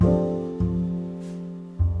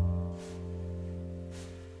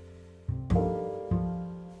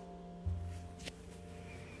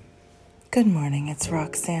Good morning, it's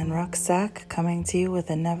Roxanne Rucksack coming to you with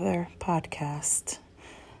another podcast.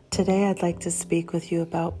 Today I'd like to speak with you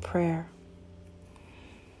about prayer.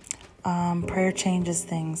 Prayer changes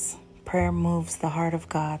things. Prayer moves the heart of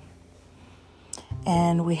God.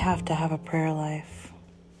 And we have to have a prayer life.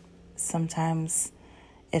 Sometimes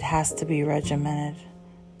it has to be regimented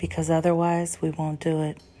because otherwise we won't do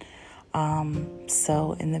it.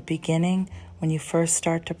 So in the beginning, when you first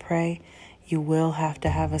start to pray, you will have to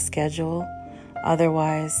have a schedule.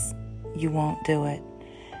 Otherwise, you won't do it.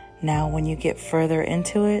 Now, when you get further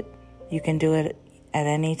into it, you can do it at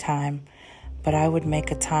any time. But I would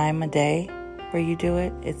make a time a day where you do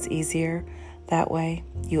it. It's easier that way.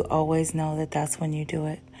 You always know that that's when you do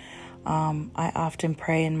it. I often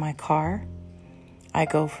pray in my car. I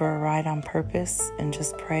go for a ride on purpose and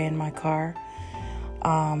just pray in my car.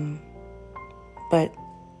 But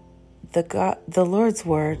the Lord's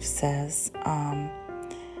word says,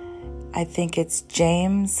 I think it's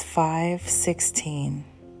James 5:16,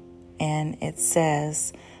 and it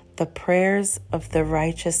says, the prayers of the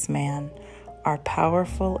righteous man are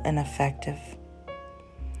powerful and effective.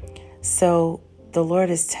 So the Lord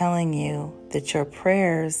is telling you that your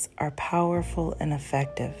prayers are powerful and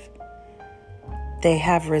effective. They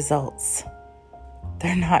have results.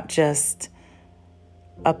 They're not just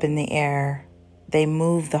up in the air. They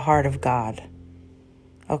move the heart of God.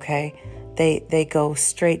 Okay? They go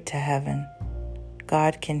straight to heaven.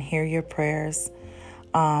 God can hear your prayers.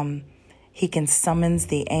 He can summons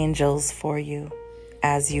the angels for you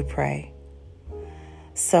as you pray.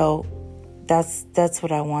 So that's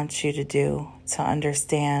what I want you to do, to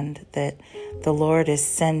understand that the Lord is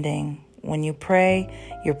sending. When you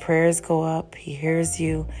pray, your prayers go up, He hears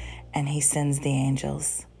you, and He sends the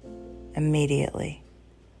angels immediately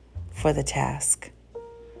for the task.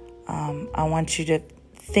 I want you to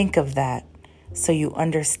think of that so you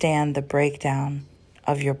understand the breakdown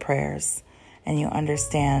of your prayers and you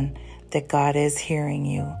understand that God is hearing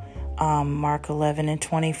you. Mark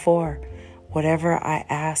 11:24, whatever I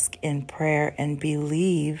ask in prayer and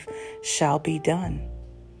believe shall be done.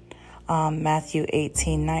 Matthew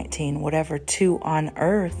 18:19, whatever two on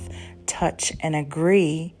earth touch and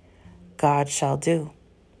agree, God shall do.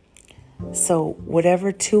 So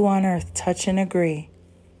whatever two on earth touch and agree,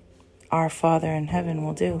 our Father in heaven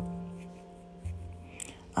will do.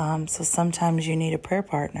 So sometimes you need a prayer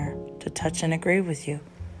partner to touch and agree with you,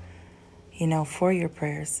 for your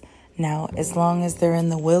prayers. Now, as long as they're in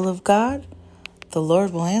the will of God, the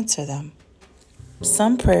Lord will answer them.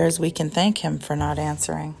 Some prayers we can thank Him for not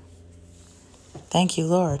answering. Thank you,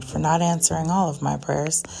 Lord, for not answering all of my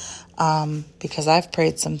prayers, because I've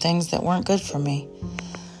prayed some things that weren't good for me.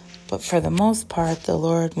 But for the most part, the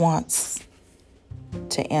Lord wants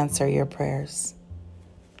to answer your prayers.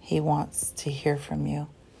 He wants to hear from you.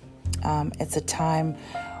 It's a time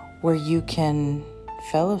where you can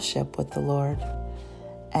fellowship with the Lord.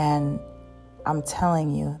 And I'm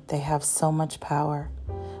telling you, they have so much power.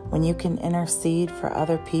 When you can intercede for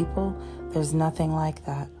other people, there's nothing like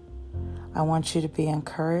that. I want you to be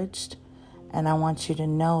encouraged, and I want you to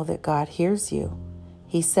know that God hears you.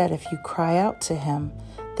 He said if you cry out to Him,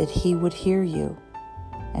 that He would hear you,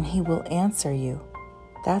 and He will answer you.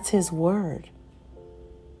 That's His word.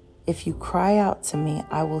 If you cry out to me,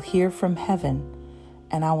 I will hear from heaven,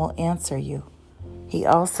 and I will answer you. He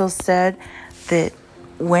also said that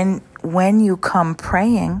when you come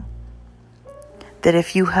praying, that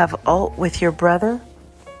if you have aught with your brother,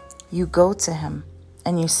 you go to him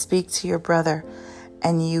and you speak to your brother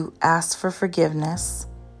and you ask for forgiveness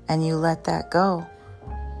and you let that go.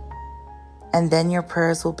 And then your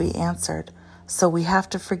prayers will be answered. So we have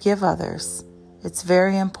to forgive others. It's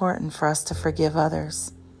very important for us to forgive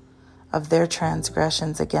others of their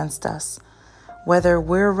transgressions against us. Whether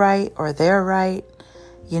we're right or they're right,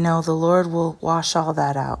 the Lord will wash all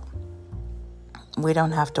that out. We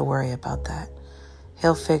don't have to worry about that.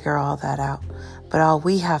 He'll figure all that out. But all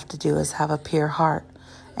we have to do is have a pure heart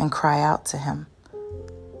and cry out to Him.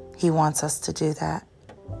 He wants us to do that.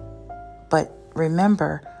 But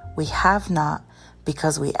remember, we have not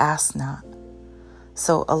because we ask not.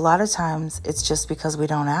 So a lot of times it's just because we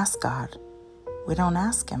don't ask God. We don't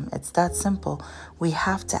ask Him. It's that simple. We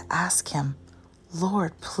have to ask Him,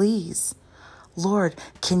 Lord, please. Lord,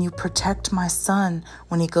 can you protect my son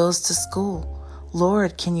when he goes to school?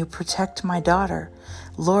 Lord, can you protect my daughter?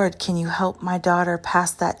 Lord, can you help my daughter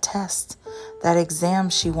pass that test, that exam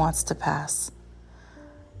she wants to pass?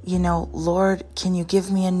 Lord, can you give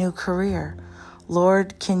me a new career?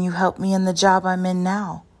 Lord, can you help me in the job I'm in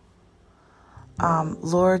now?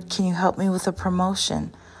 Lord, can you help me with a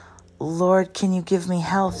promotion? Lord, can you give me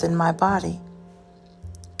health in my body?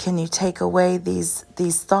 Can you take away these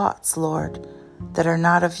thoughts, Lord, that are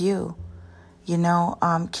not of you?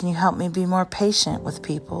 Can you help me be more patient with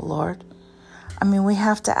people, Lord? We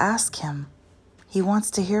have to ask him. He wants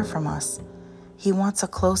to hear from us. He wants a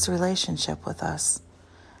close relationship with us.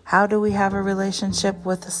 How do we have a relationship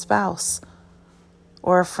with a spouse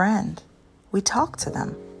or a friend? We talk to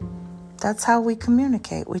them. That's how we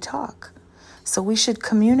communicate. We talk. So we should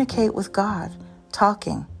communicate with God,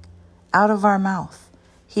 talking out of our mouth.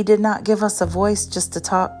 He did not give us a voice just to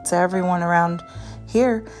talk to everyone around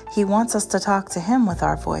here. He wants us to talk to him with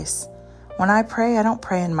our voice. When I pray, I don't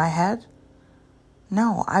pray in my head.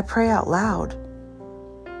 No, I pray out loud.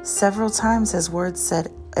 Several times his word said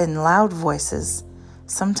in loud voices.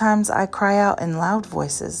 Sometimes I cry out in loud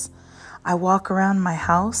voices. I walk around my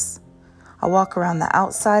house. I walk around the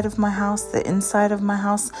outside of my house, the inside of my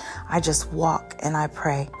house. I just walk and I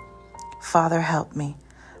pray. Father, help me.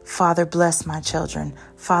 Father, bless my children.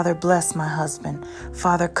 Father, bless my husband.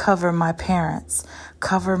 Father, cover my parents.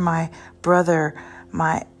 Cover my brother,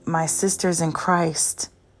 my sisters in Christ.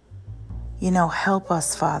 Help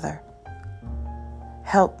us, Father.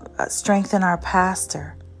 Help strengthen our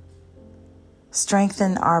pastor.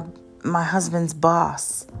 Strengthen my husband's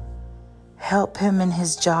boss. Help him in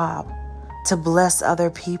his job to bless other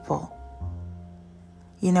people.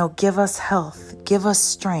 Give us health. Give us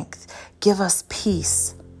strength. Give us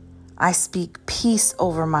peace. I speak peace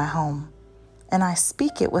over my home, and I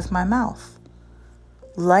speak it with my mouth.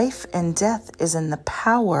 Life and death is in the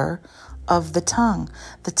power of the tongue.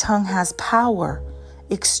 The tongue has power,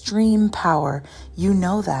 extreme power. You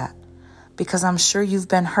know that because I'm sure you've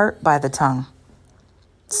been hurt by the tongue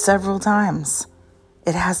several times.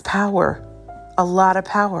 It has power, a lot of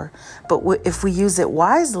power. But if we use it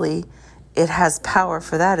wisely, it has power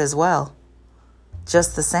for that as well,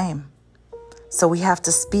 just the same. So we have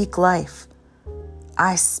to speak life.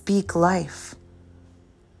 I speak life.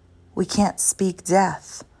 We can't speak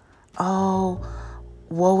death. Oh,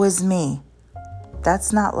 woe is me.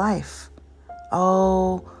 That's not life.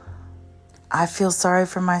 Oh, I feel sorry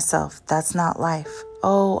for myself. That's not life.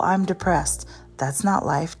 Oh, I'm depressed. That's not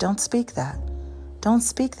life. Don't speak that. Don't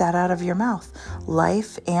speak that out of your mouth.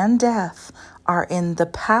 Life and death are in the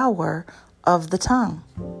power of the tongue.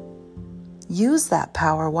 Use that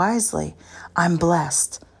power wisely. I'm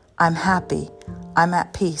blessed. I'm happy. I'm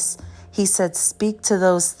at peace. He said, speak to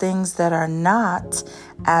those things that are not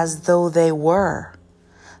as though they were.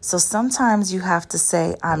 So sometimes you have to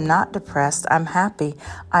say, I'm not depressed. I'm happy.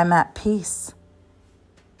 I'm at peace.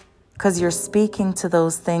 Because you're speaking to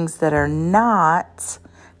those things that are not,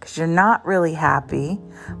 because you're not really happy,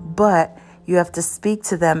 but you have to speak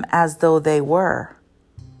to them as though they were,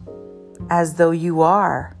 as though you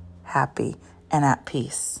are happy and at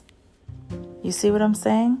peace. You see what I'm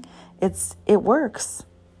saying? It works.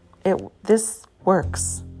 This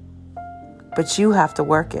works. But you have to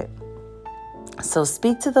work it. So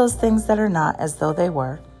speak to those things that are not as though they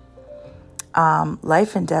were.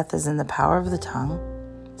 Life and death is in the power of the tongue.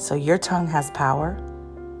 So your tongue has power.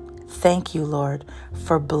 Thank you, Lord,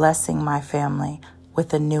 for blessing my family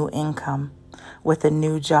with a new income, with a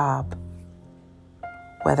new job.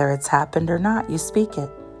 Whether it's happened or not, you speak it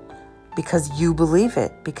because you believe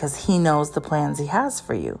it, because he knows the plans he has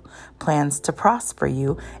for you, plans to prosper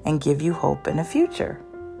you and give you hope in a future.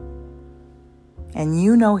 And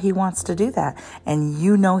you know he wants to do that, and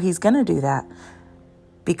you know he's going to do that,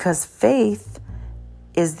 because faith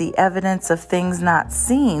is the evidence of things not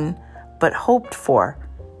seen but hoped for.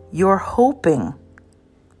 You're hoping.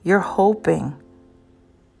 You're hoping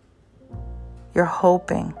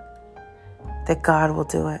that God will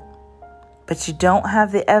do it. But you don't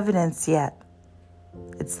have the evidence yet.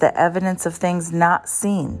 It's the evidence of things not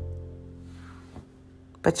seen.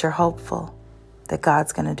 But you're hopeful that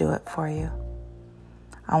God's going to do it for you.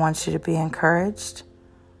 I want you to be encouraged.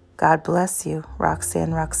 God bless you.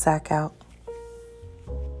 Roxanne Rucksack out.